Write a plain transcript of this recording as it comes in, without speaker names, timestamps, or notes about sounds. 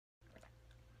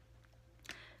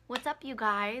What's up, you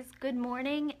guys? Good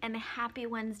morning and happy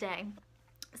Wednesday.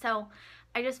 So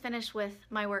I just finished with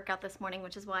my workout this morning,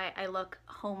 which is why I look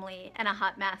homely and a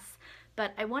hot mess.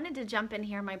 But I wanted to jump in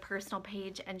here on my personal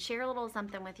page and share a little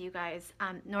something with you guys.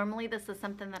 Normally this is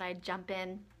something that I jump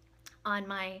in on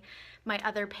my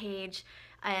other page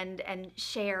and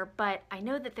share, but I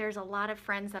know that there's a lot of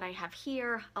friends that I have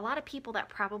here, a lot of people that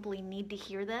probably need to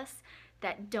hear this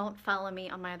that don't follow me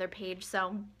on my other page.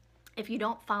 So if you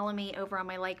don't follow me over on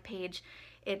my like page,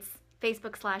 it's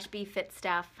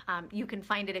Facebook/BFitStuff. You can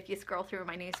find it if you scroll through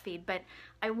my newsfeed. But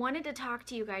I wanted to talk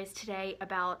to you guys today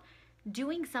about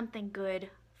doing something good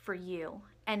for you.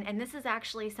 And this is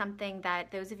actually something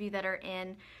that those of you that are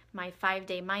in my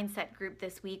 5-day mindset group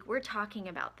this week, we're talking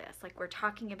about this. Like, we're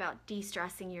talking about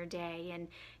de-stressing your day. And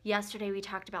yesterday we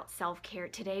talked about self-care.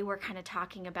 Today we're kind of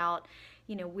talking about,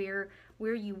 you know, where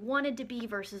you wanted to be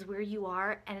versus where you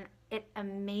are. And it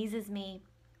amazes me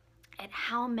at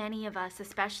how many of us,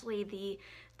 especially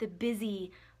the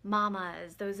busy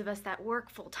mamas, those of us that work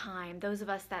full time, those of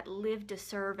us that live to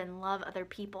serve and love other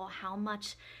people, how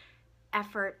much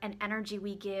effort and energy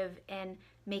we give in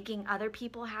making other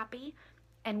people happy,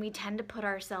 and we tend to put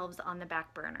ourselves on the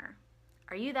back burner.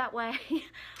 Are you that way?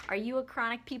 Are you a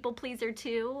chronic people pleaser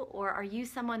too? Or are you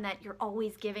someone that you're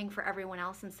always giving for everyone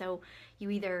else, and so you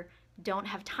either don't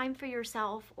have time for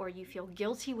yourself, or you feel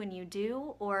guilty when you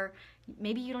do, or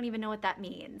maybe you don't even know what that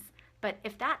means? But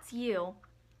if that's you,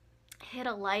 hit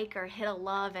a like or hit a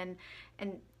love and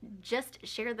just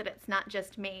share that it's not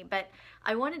just me. But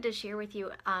I wanted to share with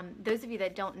you, those of you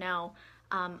that don't know,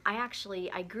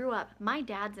 I grew up, my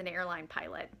dad's an airline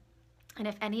pilot. And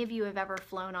if any of you have ever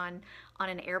flown on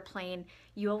an airplane,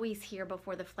 you always hear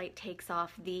before the flight takes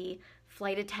off, the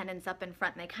flight attendants up in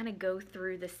front, and they kind of go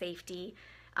through the safety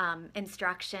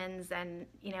instructions. And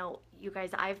you know, you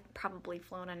guys, I've probably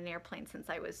flown on an airplane since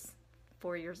I was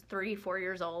 4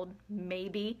 years old,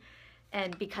 maybe.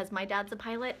 And because my dad's a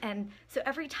pilot, and so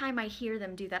every time I hear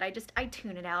them do that, I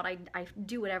tune it out. I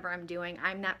do whatever I'm doing.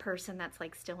 I'm that person that's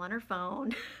like still on her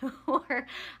phone or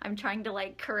I'm trying to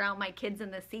like corral my kids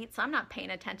in the seat, so I'm not paying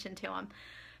attention to them.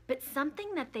 But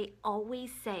something that they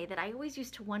always say that I always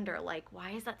used to wonder, like,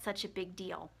 why is that such a big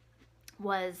deal,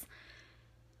 was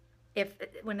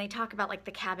when they talk about like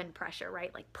the cabin pressure,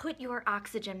 right? Like, put your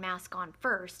oxygen mask on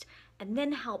first and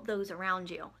then help those around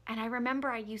you. And I remember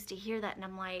I used to hear that and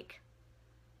I'm like,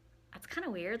 that's kind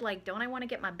of weird. Like, don't I want to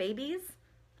get my baby's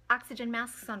oxygen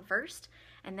masks on first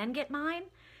and then get mine?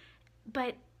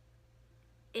 But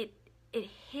it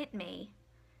hit me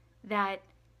that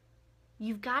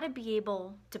you've got to be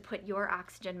able to put your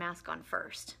oxygen mask on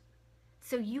first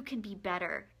so you can be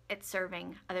better at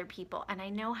serving other people. And I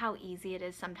know how easy it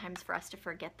is sometimes for us to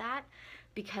forget that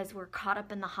because we're caught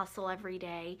up in the hustle every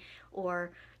day,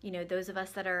 or you know, those of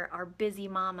us that are busy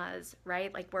mamas,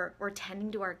 right? Like, we're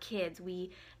tending to our kids.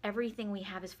 Everything we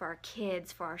have is for our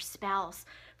kids, for our spouse,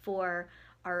 for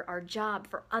our job,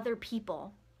 for other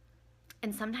people.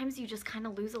 And sometimes you just kind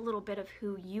of lose a little bit of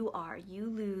who you are. You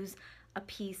lose a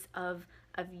piece of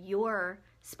your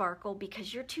sparkle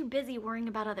because you're too busy worrying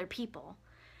about other people.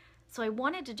 So I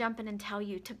wanted to jump in and tell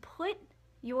you to put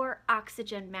your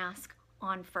oxygen mask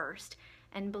on first.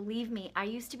 And believe me, I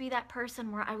used to be that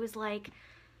person where I was like,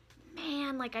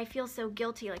 man, like, I feel so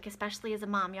guilty, like, especially as a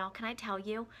mom. Y'all, can I tell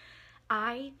you,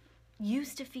 I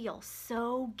used to feel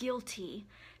so guilty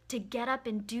to get up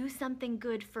and do something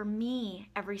good for me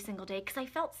every single day because I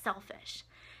felt selfish.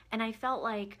 And I felt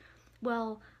like,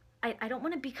 well, I don't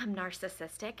want to become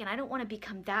narcissistic, and I don't want to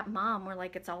become that mom where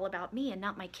like it's all about me and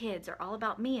not my kids, or all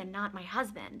about me and not my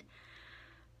husband.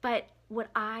 But what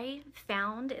I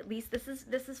found, at least this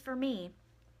is for me,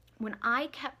 when I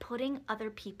kept putting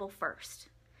other people first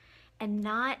and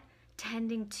not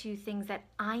tending to things that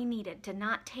I needed, to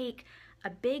not take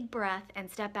a big breath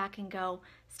and step back and go,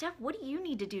 Steph, what do you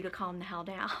need to do to calm the hell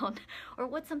down? Or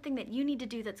what's something that you need to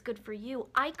do that's good for you?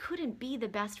 I couldn't be the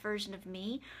best version of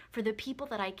me for the people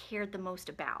that I cared the most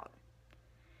about.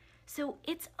 So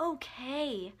it's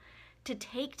okay to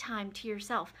take time to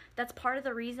yourself. That's part of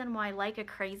the reason why, like a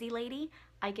crazy lady,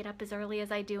 I get up as early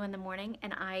as I do in the morning,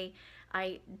 and I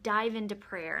dive into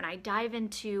prayer, and I dive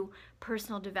into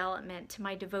personal development, to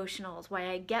my devotionals, why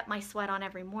I get my sweat on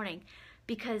every morning,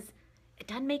 because it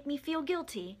doesn't make me feel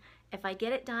guilty if I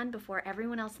get it done before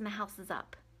everyone else in the house is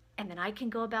up. And then I can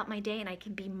go about my day and I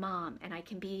can be mom, and I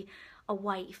can be a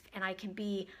wife, and I can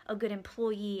be a good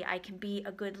employee, I can be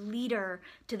a good leader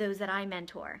to those that I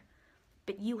mentor.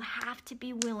 But you have to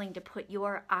be willing to put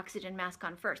your oxygen mask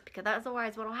on first, because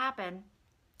otherwise what will happen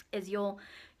is you'll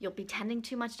be tending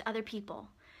too much to other people,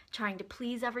 trying to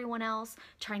please everyone else,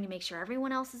 trying to make sure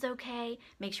everyone else is okay,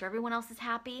 make sure everyone else is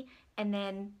happy, and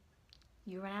then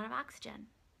you run out of oxygen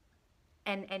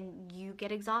and you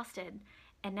get exhausted,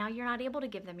 and now you're not able to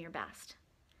give them your best.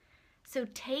 So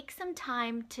take some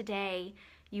time today,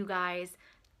 you guys.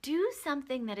 Do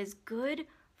something that is good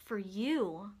for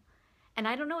you. And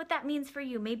I don't know what that means for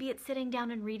you. Maybe it's sitting down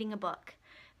and reading a book.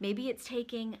 Maybe it's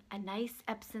taking a nice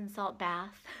Epsom salt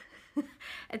bath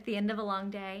at the end of a long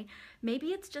day. Maybe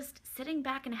it's just sitting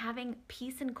back and having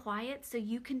peace and quiet so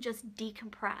you can just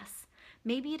decompress.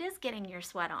 Maybe it is getting your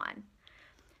sweat on.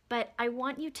 But I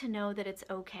want you to know that it's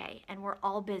okay, and we're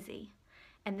all busy.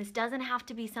 And this doesn't have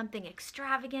to be something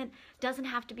extravagant, doesn't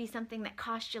have to be something that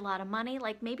costs you a lot of money.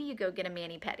 Like maybe you go get a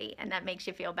mani-pedi and that makes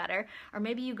you feel better. Or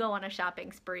maybe you go on a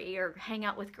shopping spree or hang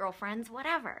out with girlfriends,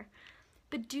 whatever.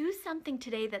 But do something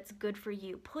today that's good for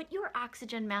you. Put your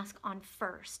oxygen mask on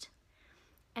first.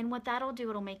 And what that'll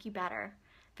do, it'll make you better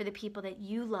for the people that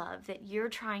you love, that you're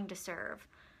trying to serve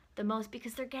the most,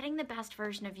 because they're getting the best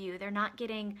version of you. They're not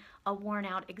getting a worn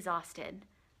out, exhausted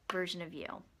version of you.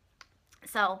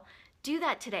 So do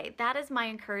that today. That is my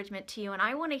encouragement to you. And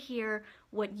I want to hear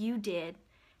what you did,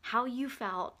 how you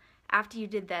felt after you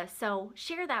did this. So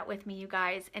share that with me, you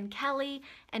guys. And Kelly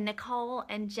and Nicole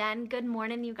and Jen, good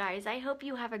morning, you guys. I hope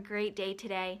you have a great day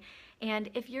today. And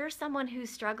if you're someone who's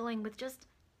struggling with just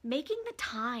making the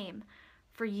time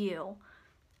for you,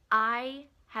 I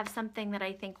have something that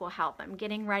I think will help. I'm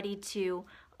getting ready to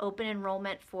open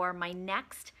enrollment for my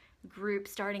next group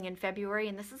starting in February,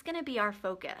 and this is going to be our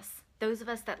focus. Those of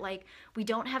us that we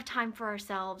don't have time for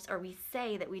ourselves, or we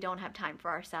say that we don't have time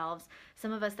for ourselves.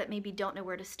 Some of us that maybe don't know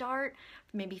where to start,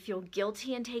 maybe feel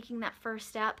guilty in taking that first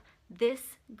step. This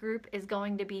group is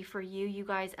going to be for you, you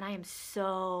guys, and I am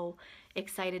so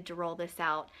excited to roll this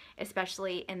out,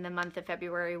 especially in the month of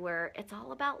February where it's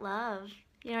all about love.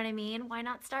 You know what I mean? Why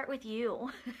not start with you?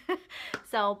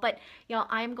 But y'all,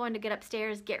 I'm going to get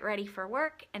upstairs, get ready for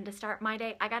work, and to start my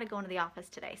day, I got to go into the office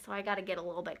today, so I got to get a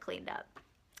little bit cleaned up.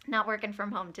 Not working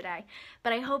from home today.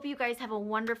 But I hope you guys have a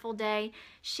wonderful day.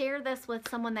 Share this with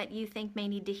someone that you think may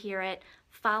need to hear it.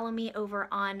 Follow me over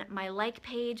on my like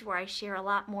page where I share a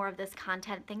lot more of this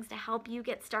content, things to help you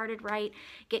get started right,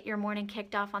 get your morning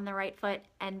kicked off on the right foot,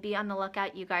 and be on the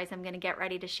lookout, you guys. I'm going to get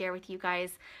ready to share with you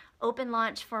guys open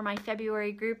launch for my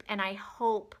February group, and I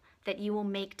hope that you will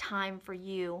make time for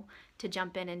you to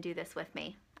jump in and do this with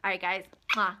me. All right, guys.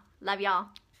 Love y'all.